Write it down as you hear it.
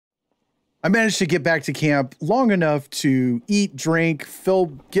I managed to get back to camp long enough to eat, drink,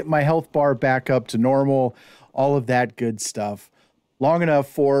 get my health bar back up to normal, all of that good stuff. Long enough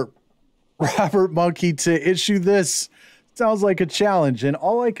for Robert Monkey to issue this. Sounds like a challenge. And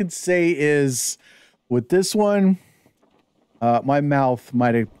all I can say is with this one, my mouth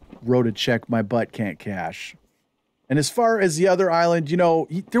might have wrote a check my butt can't cash. And as far as the other island, you know,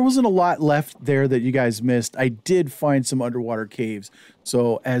 there wasn't a lot left there that you guys missed. I did find some underwater caves.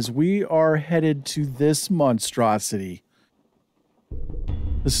 So as we are headed to this monstrosity,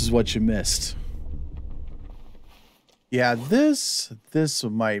 this is what you missed. Yeah, this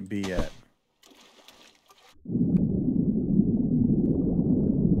might be it.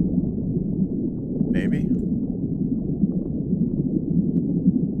 Maybe.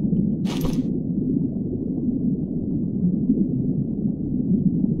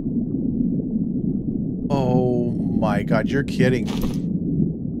 Oh my God, you're kidding.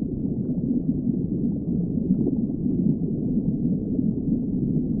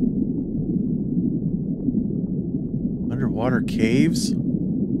 Underwater caves?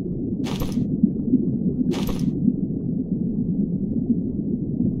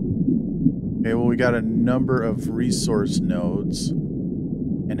 Okay, well, we got a number of resource nodes.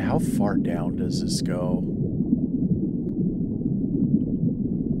 And how far down does this go?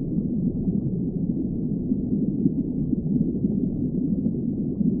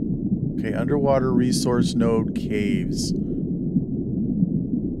 Okay, underwater resource node caves.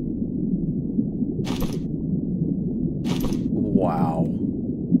 Wow.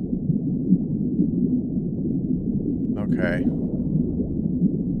 Okay.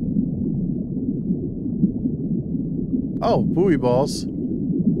 Oh, buoy balls.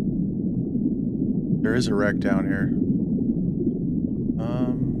 There is a wreck down here.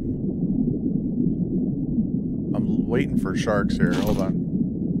 I'm waiting for sharks here. Hold on.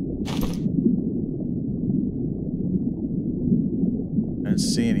 I didn't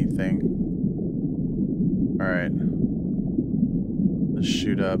see anything. All right. Let's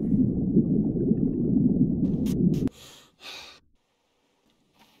shoot up.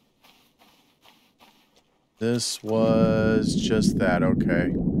 This was just that,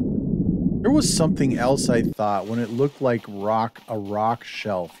 okay. There was something else I thought when it looked like a rock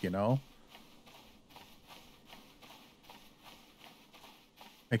shelf, you know?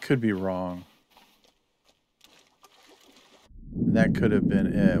 I could be wrong. That could have been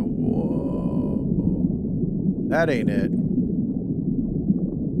it. Whoa. That ain't it.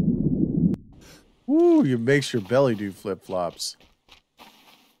 Ooh, it makes your belly do flip-flops.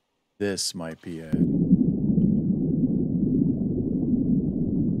 This might be it.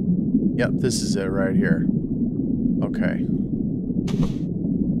 Yep, this is it right here. Okay.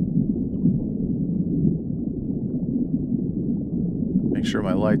 Make sure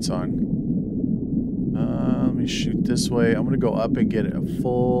my light's on. Let me shoot this way. I'm gonna go up and get a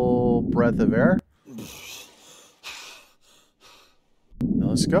full breath of air. Now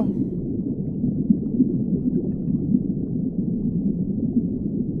let's go.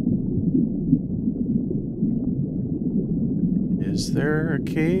 Is there a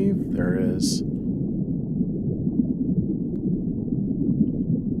cave? There is.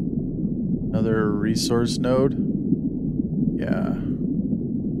 Another resource node? Yeah.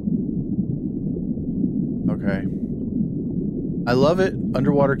 Okay. I love it.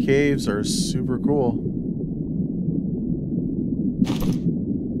 Underwater caves are super cool.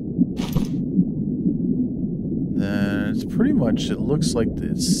 Then it's pretty much, it looks like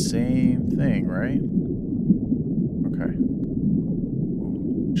the same thing, right? Okay.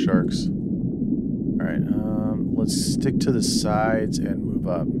 Ooh, sharks. All right, let's stick to the sides and move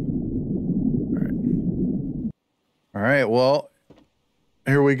up. All right. All right, well,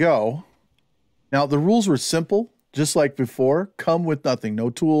 here we go. Now, the rules were simple, just like before. Come with nothing. No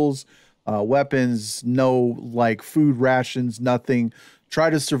tools, weapons, no, like, food rations, nothing. Try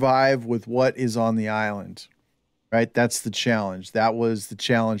to survive with what is on the island, right? That's the challenge. That was the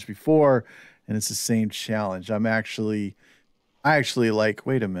challenge before, and it's the same challenge. I actually like,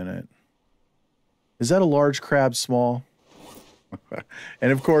 wait a minute. Is that a large crab small?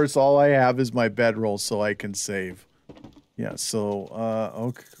 And, of course, all I have is my bedroll so I can save. Yeah, so,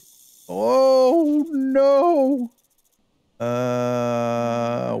 okay. Oh, no.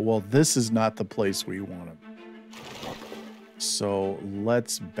 Well, this is not the place we want to be. So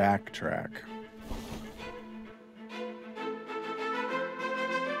let's backtrack.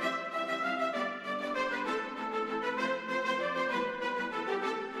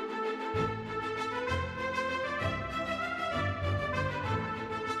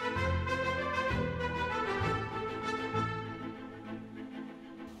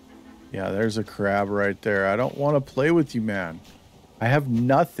 Yeah, there's a crab right there. I don't want to play with you, man. I have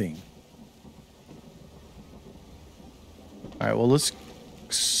nothing. All right, well, let's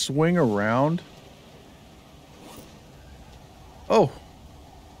swing around. Oh,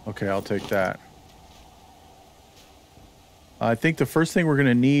 okay, I'll take that. I think the first thing we're going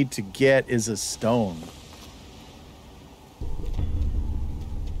to need to get is a stone.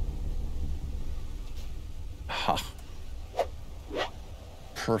 Ha.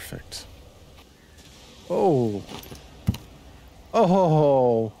 Perfect. Oh.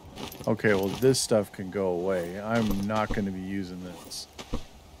 Oh. Okay, well, this stuff can go away. I'm not going to be using this.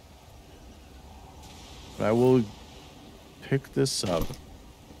 But I will pick this up.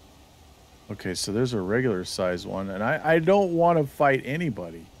 Okay, so there's a regular size one, and I don't want to fight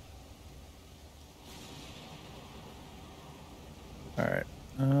anybody. All right,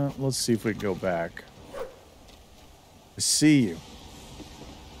 let's see if we can go back. I see you.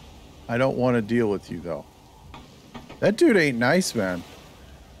 I don't want to deal with you, though. That dude ain't nice, man.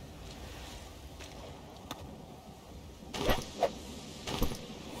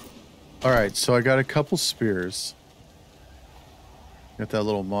 All right, so I got a couple spears. Got that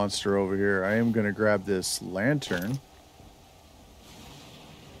little monster over here. I am going to grab this lantern.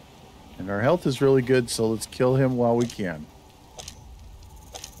 And our health is really good, so let's kill him while we can.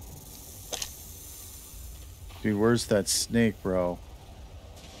 Dude, where's that snake, bro?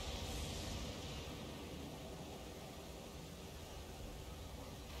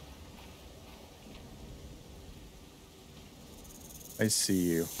 I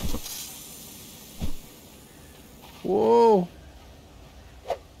see you. Whoa.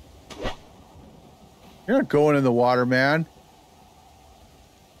 You're not going in the water, man.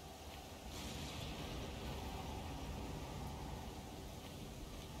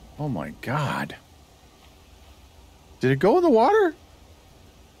 Oh my God. Did it go in the water?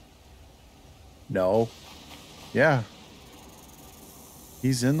 No. Yeah.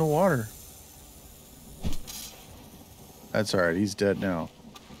 He's in the water. That's all right. He's dead now.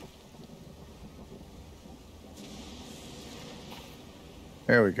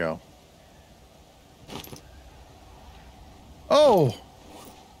 There we go. Oh,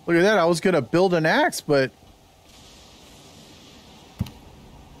 look at that. I was going to build an axe, but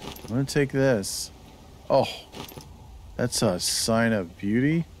I'm going to take this. Oh, that's a sign of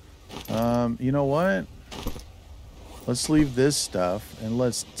beauty. You know what? Let's leave this stuff and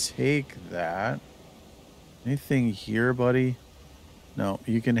let's take that. Anything here, buddy? No,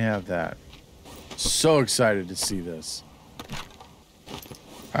 you can have that. So excited to see this.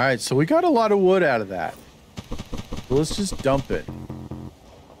 All right, so we got a lot of wood out of that. So let's just dump it.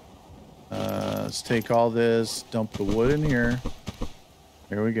 Let's take all this, dump the wood in here.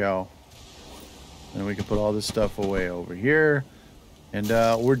 There we go. And we can put all this stuff away over here. And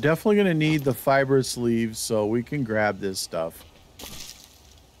we're definitely going to need the fibrous leaves, so we can grab this stuff.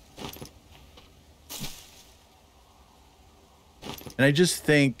 And I just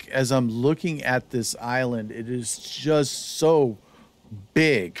think, as I'm looking at this island, it is just so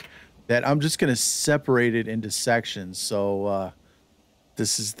big that I'm just going to separate it into sections. So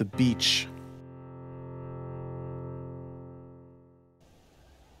this is the beach.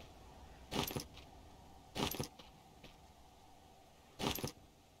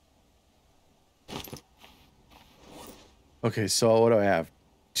 Okay, so what do I have?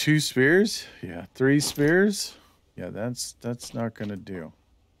 2 spears? Yeah, 3 spears? Yeah, that's not gonna do.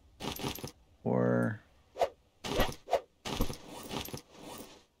 Or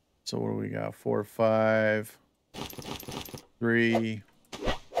so what do we got? 4, 5, 3,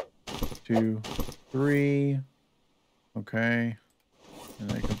 2, 3. Okay.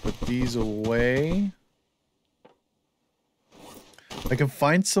 And I can put these away. I can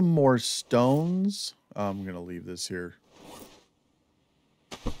find some more stones. I'm gonna leave this here.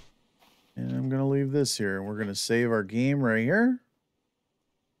 And I'm going to leave this here. And we're going to save our game right here.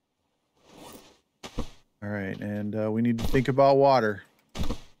 All right. And we need to think about water.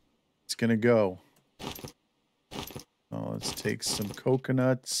 It's going to go. Oh, let's take some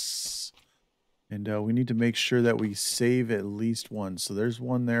coconuts. And we need to make sure that we save at least one. So there's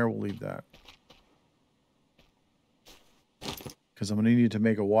one there. We'll leave that. Because I'm going to need to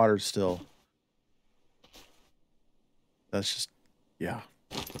make a water still. That's just, yeah.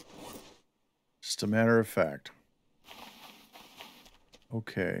 Just a matter of fact.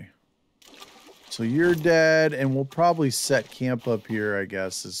 Okay. So you're dead, and we'll probably set camp up here, I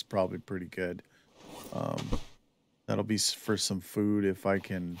guess, is probably pretty good. That'll be for some food if I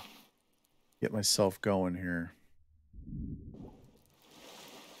can get myself going here.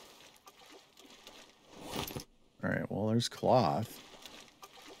 All right, well, there's cloth.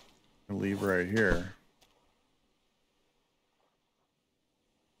 I'll leave right here.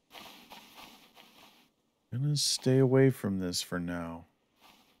 Gonna stay away from this for now.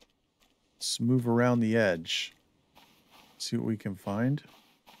 Let's move around the edge. See what we can find.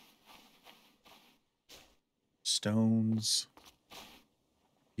 Stones.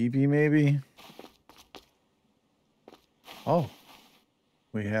 PB maybe? Oh.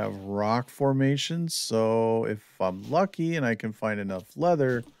 We have rock formations, so if I'm lucky and I can find enough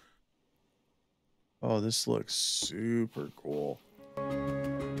leather... Oh, this looks super cool.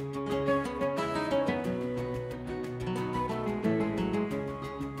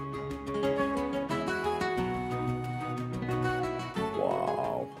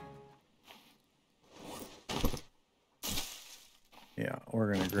 Wow. Yeah,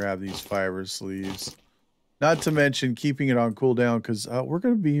 we're going to grab these fiber sleeves. Not to mention keeping it on cooldown because we're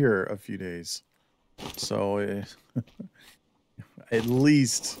going to be here a few days. So at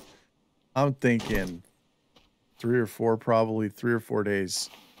least I'm thinking 3 or 4, probably 3 or 4 days.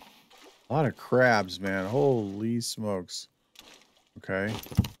 A lot of crabs, man. Holy smokes. Okay.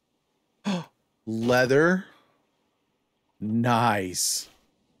 Leather. Nice.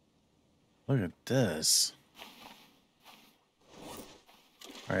 Look at this.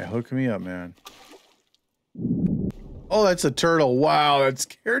 All right, hook me up, man. Oh, that's a turtle. Wow, that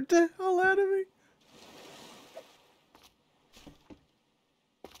scared the hell out of me.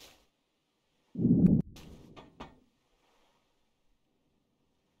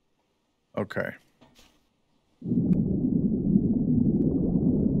 Okay.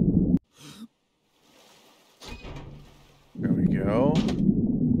 There we go.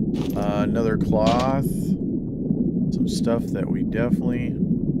 Another cloth. Some stuff that we definitely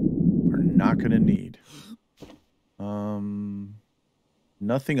are not going to need.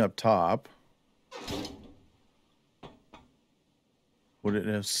 Nothing up top. Would it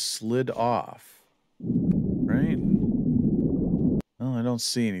have slid off? Right? Well, I don't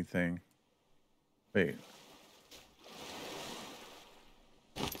see anything. Wait.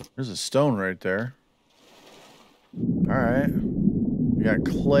 There's a stone right there. Alright. We got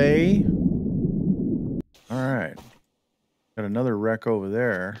clay. Alright. Got another wreck over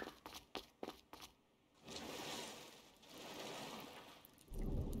there.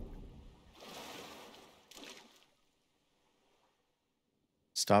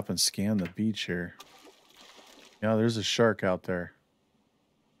 Stop and scan the beach here. Yeah, there's a shark out there.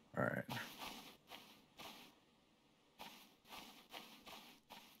 Alright.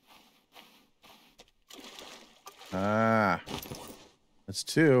 Ah. That's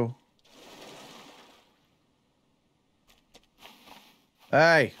 2.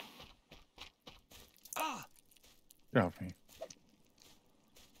 Hey! Get off me.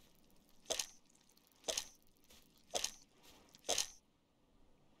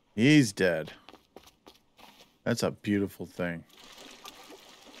 He's dead. That's a beautiful thing.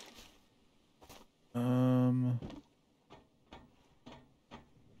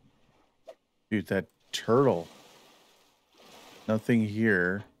 Dude, that turtle. Nothing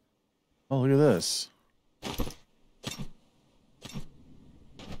here. Oh, look at this.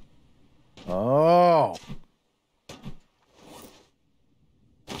 Oh.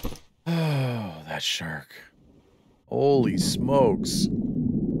 Oh, that shark. Holy smokes.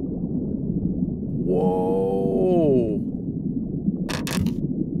 Whoa.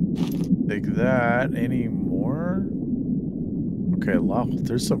 Take that. Any more? Okay, wow,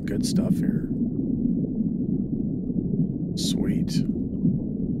 there's some good stuff here. Sweet.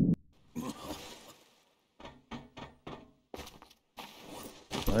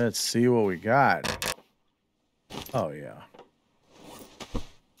 Let's see what we got. Oh, yeah.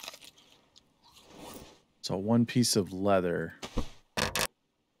 So 1 piece of leather.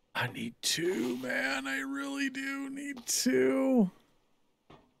 I need 2, man. I really do need 2.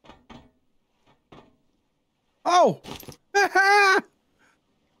 Oh!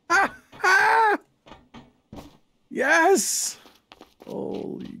 Yes!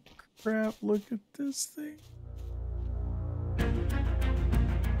 Holy crap, look at this thing.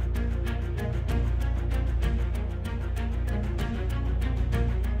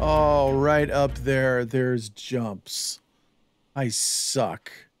 Oh, right up there, there's jumps. I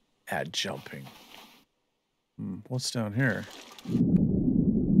suck at jumping. What's down here?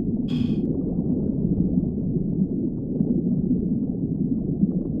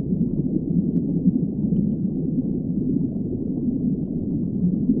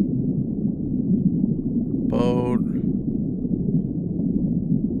 Boat.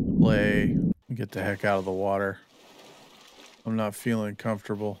 Play. Get the heck out of the water. I'm not feeling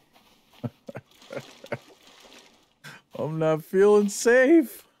comfortable. I'm not feeling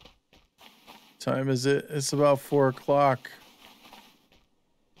safe. Time is it? It's about 4 o'clock.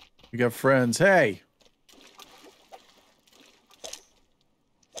 We got friends. Hey!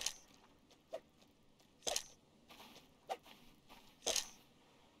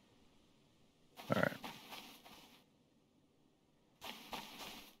 All right.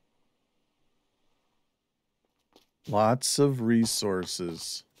 Lots of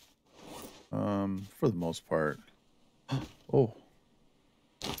resources. For the most part. Oh.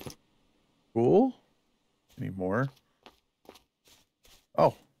 Cool. Any more?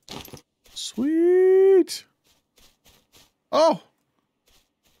 Oh. Sweet. Oh.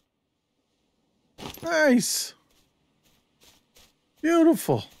 Nice.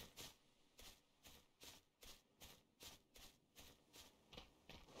 Beautiful.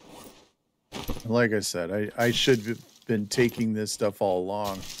 Like I said, I should have been taking this stuff all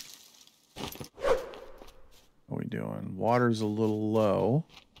along. What are we doing? Water's a little low.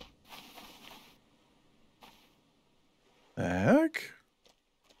 The heck?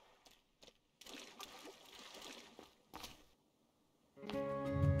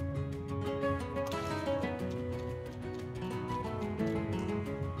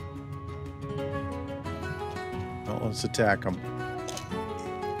 Well, let's attack them.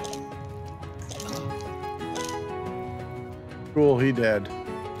 Cool, he dead.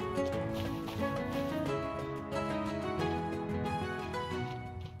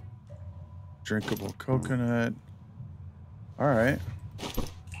 Drinkable coconut. All right.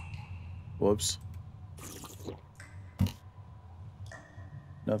 Whoops.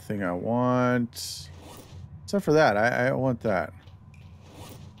 Nothing I want. Except for that. I want that.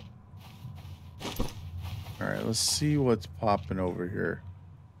 All right, let's see what's popping over here.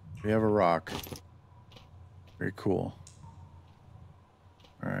 We have a rock. Very cool.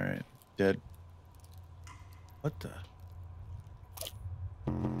 All right. Dead. What the?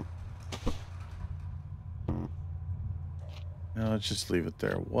 No, let's just leave it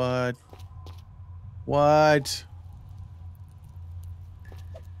there. What? What?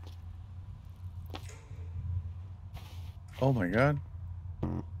 Oh my god.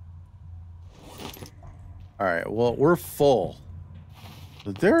 Alright, well, we're full.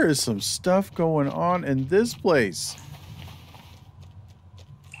 But there is some stuff going on in this place.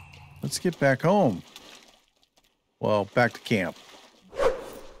 Let's get back home. Well, back to camp.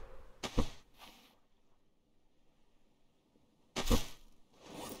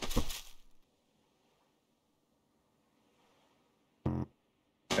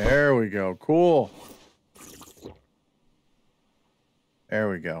 There we go. Cool. There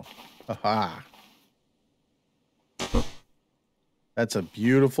we go. Aha. That's a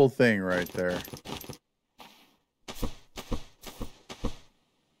beautiful thing right there.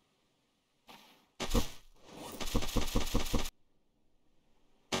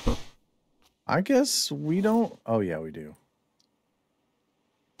 I guess we don't... Oh, yeah, we do.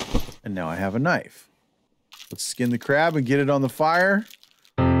 And now I have a knife. Let's skin the crab and get it on the fire.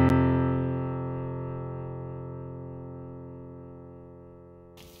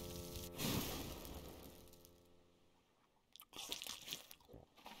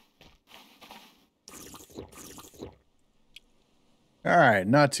 All right,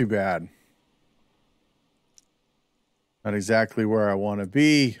 not too bad. Not exactly where I want to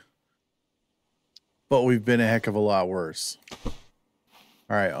be, but we've been a heck of a lot worse.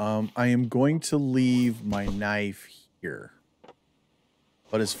 All right, I am going to leave my knife here.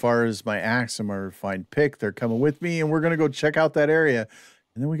 But as far as my axe and my refined pick, they're coming with me, and we're going to go check out that area.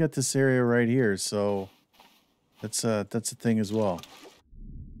 And then we got this area right here, so that's a thing as well.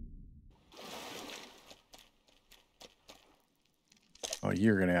 Oh,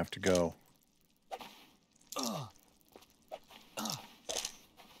 you're going to have to go.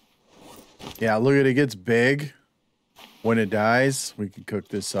 Yeah, look at it. It gets big. When it dies, we can cook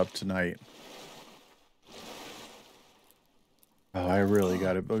this up tonight. Oh, I really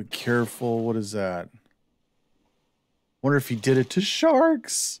got to be careful. What is that? Wonder if he did it to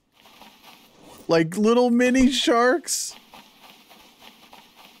sharks. Like little mini sharks.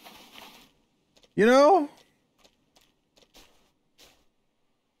 You know?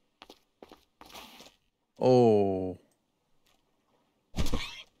 Oh.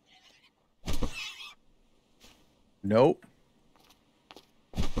 Nope.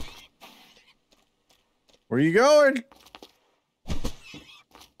 Where are you going?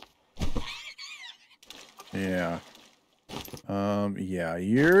 Yeah. Yeah,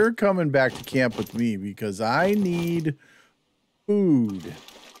 you're coming back to camp with me because I need food.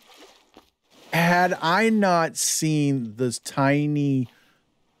 Had I not seen this tiny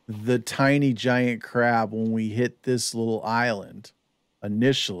giant crab when we hit this little island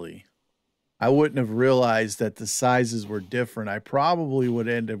initially, I wouldn't have realized that the sizes were different. I probably would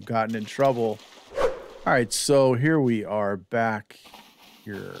end up gotten in trouble. All right, so here we are back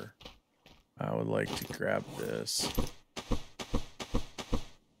here. I would like to grab this.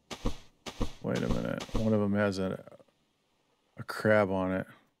 Wait a minute. One of them has a crab on it.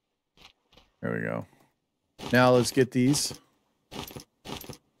 There we go. Now let's get these.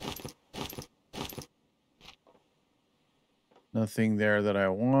 Nothing there that I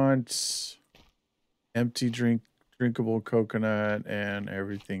want. Empty drinkable coconut, and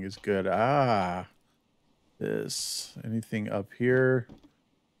everything is good. Ah, this. Anything up here?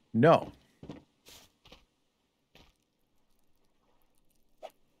 No.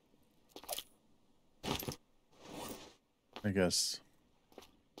 I guess.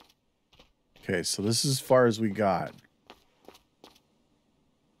 Okay, so this is as far as we got.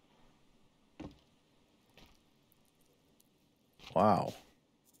 Wow.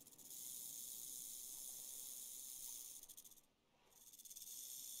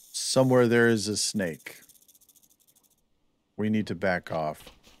 Somewhere there is a snake. We need to back off.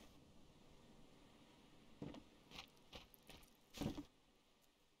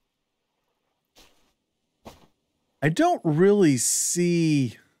 I don't really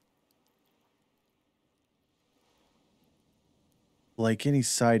see like any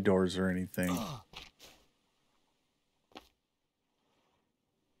side doors or anything.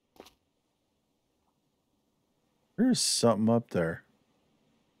 There's something up there.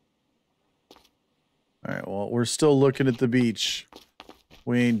 All right, well, we're still looking at the beach.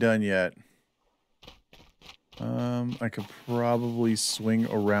 We ain't done yet. I could probably swing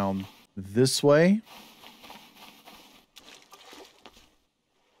around this way.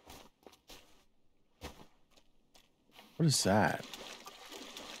 What is that?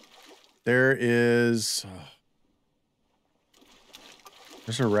 There is...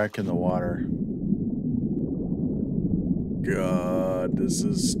 there's a wreck in the water. God, this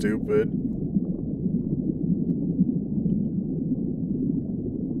is stupid.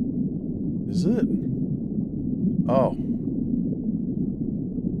 Is it? Oh.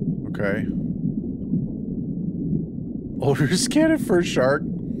 Okay. Oh, we're scanning for a shark.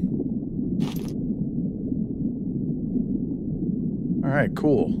 All right,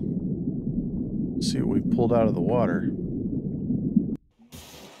 cool. Let's see what we pulled out of the water.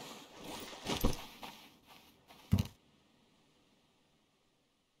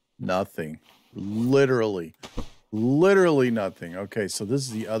 Nothing. Literally nothing. Okay, so this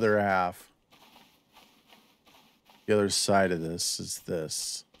is the other half. The other side of this is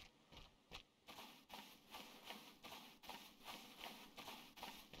this.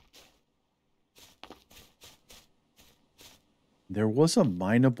 There was a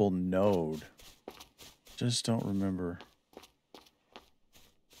mineable node. Just don't remember.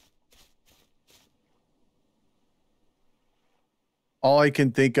 All I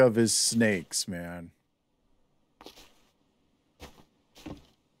can think of is snakes, man.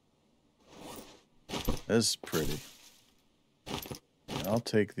 This is pretty. And I'll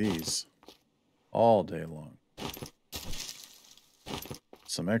take these all day long.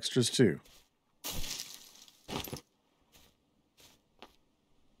 Some extras too.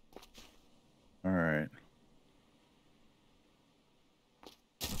 All right.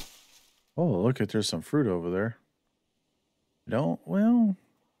 Oh, look at, there's some fruit over there. Well,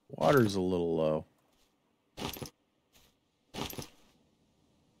 water's a little low.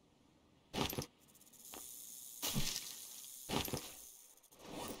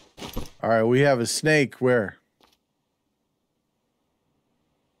 All right, we have a snake. Where?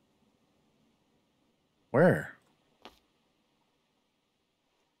 Where?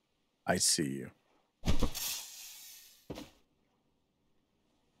 I see you.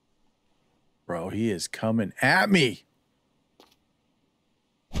 Bro, he is coming at me.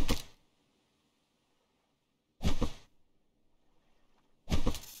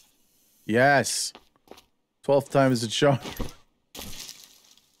 Yes. 12th time is a charm.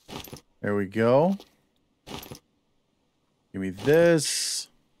 There we go. Give me this.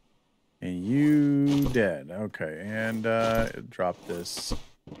 And you dead. Okay, and drop this.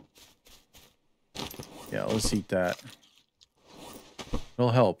 Yeah, let's eat that.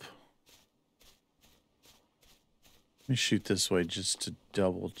 It'll help. Let me shoot this way just to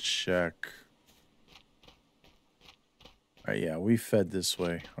double check. All right, yeah, we fed this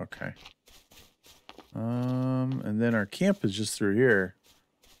way. Okay. And then our camp is just through here.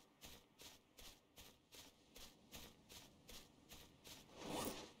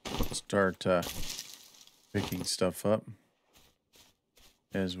 Start picking stuff up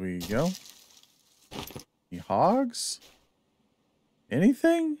as we go. Any hogs?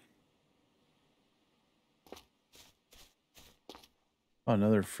 Anything? Oh,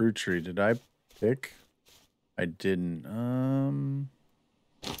 another fruit tree. Did I pick? I didn't.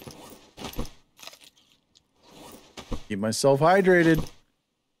 Keep myself hydrated.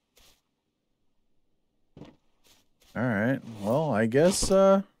 All right. Well, I guess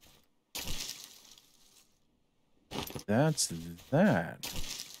that's that.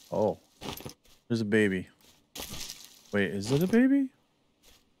 Oh, there's a baby. Wait, is it a baby?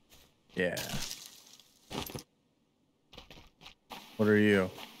 Yeah. What are you?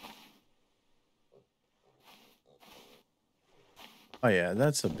 Oh yeah,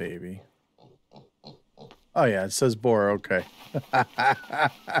 that's a baby. Oh yeah, it says boar. Okay.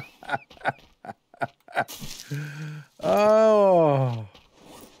 Oh,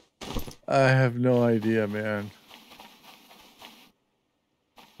 I have no idea, man.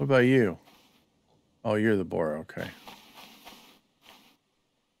 What about you? Oh, you're the boar. Okay.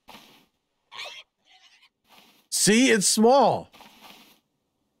 See, it's small.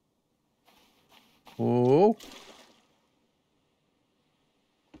 Oh.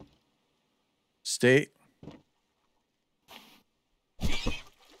 Stay.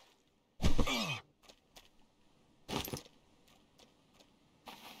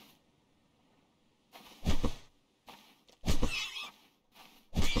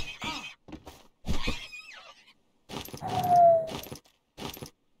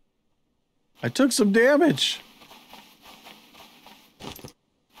 I took some damage.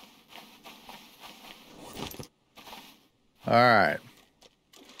 All right.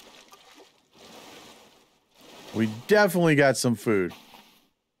 We definitely got some food.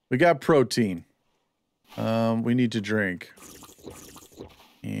 We got protein. We need to drink.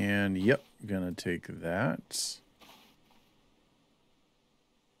 And yep, gonna take that.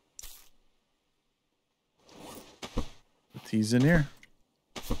 Put these in here.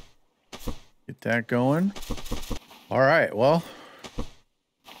 Get that going. All right, well.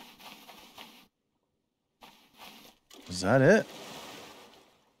 Is that it?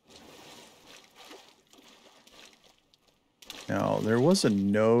 Now, there was a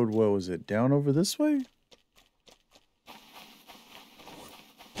node. What was it? Down over this way?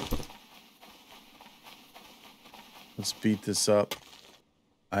 Let's beat this up.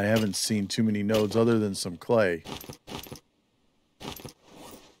 I haven't seen too many nodes other than some clay.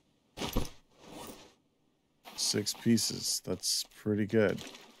 6 pieces. That's pretty good.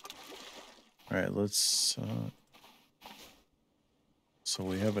 All right, let's... So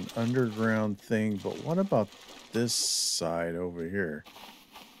we have an underground thing, but what about this side over here?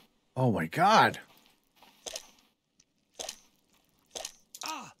 Oh my God!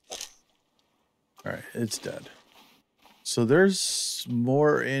 All right, it's dead. So there's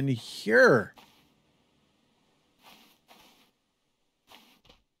more in here.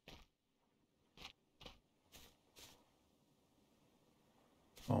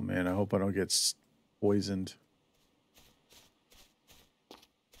 Oh man, I hope I don't get poisoned.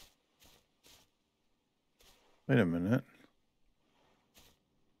 Wait a minute.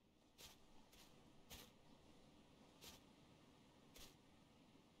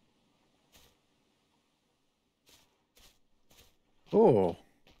 Oh.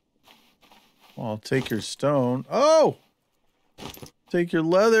 Well, I'll take your stone. Oh! Take your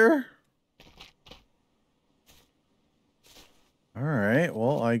leather. All right.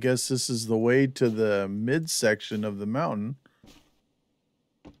 Well, I guess this is the way to the midsection of the mountain.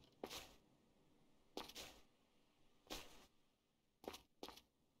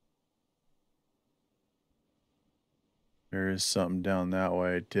 There is something down that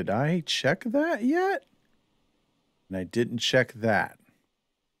way. Did I check that yet? And I didn't check that.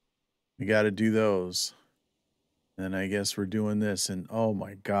 We got to do those. And then I guess we're doing this. And oh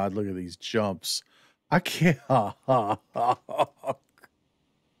my God, look at these jumps. I can't. Oh,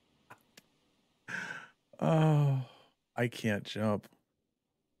 I can't jump.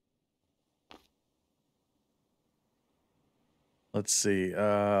 Let's see.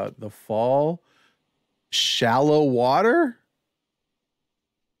 The fall. Shallow water?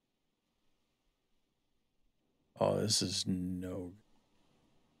 Oh, this is no.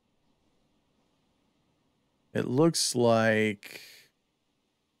 It looks like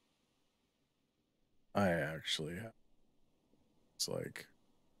I actually have. It's like.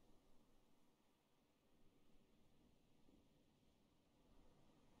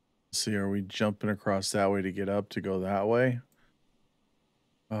 See, are we jumping across that way to get up to go that way?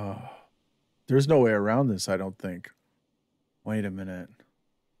 Oh, there's no way around this, I don't think. Wait a minute.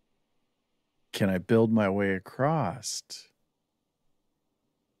 Can I build my way across?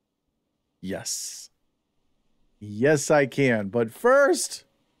 Yes. Yes, I can. But first,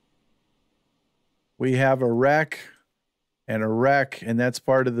 we have a wreck and a wreck, and that's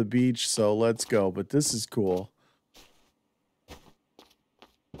part of the beach, so let's go. But this is cool.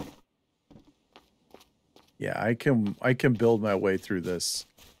 Yeah, I can build my way through this.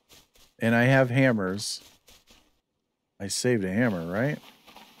 And I have hammers. I saved a hammer, right?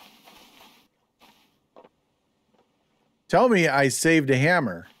 Tell me I saved a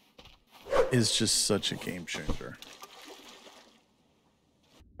hammer. Is just such a game changer.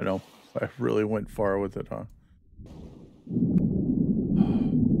 I know. I really went far with it, huh?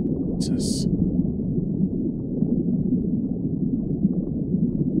 Jesus.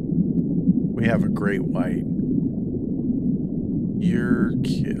 We have a great white. You're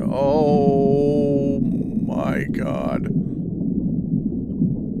kidding. Oh my God.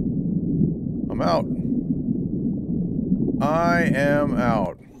 I'm out. I am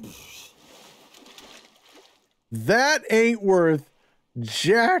out. That ain't worth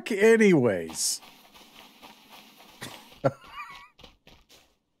jack anyways.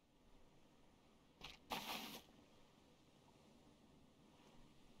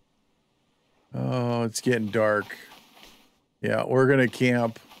 Oh, it's getting dark. Yeah, we're gonna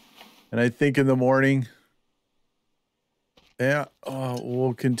camp. And I think in the morning, yeah,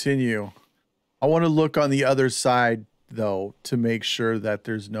 we'll continue. I want to look on the other side, though, to make sure that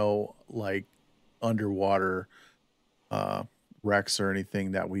there's no, like, underwater wrecks or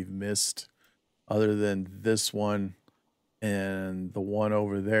anything that we've missed other than this one and the one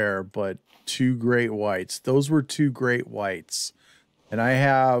over there. But 2 great whites. Those were 2 great whites. And I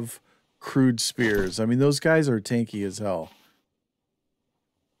have crude spears. I mean, those guys are tanky as hell.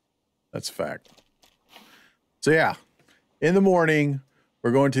 That's a fact. So yeah, in the morning,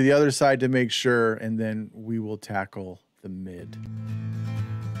 we're going to the other side to make sure, and then we will tackle the mid.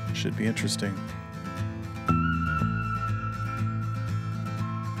 Should be interesting.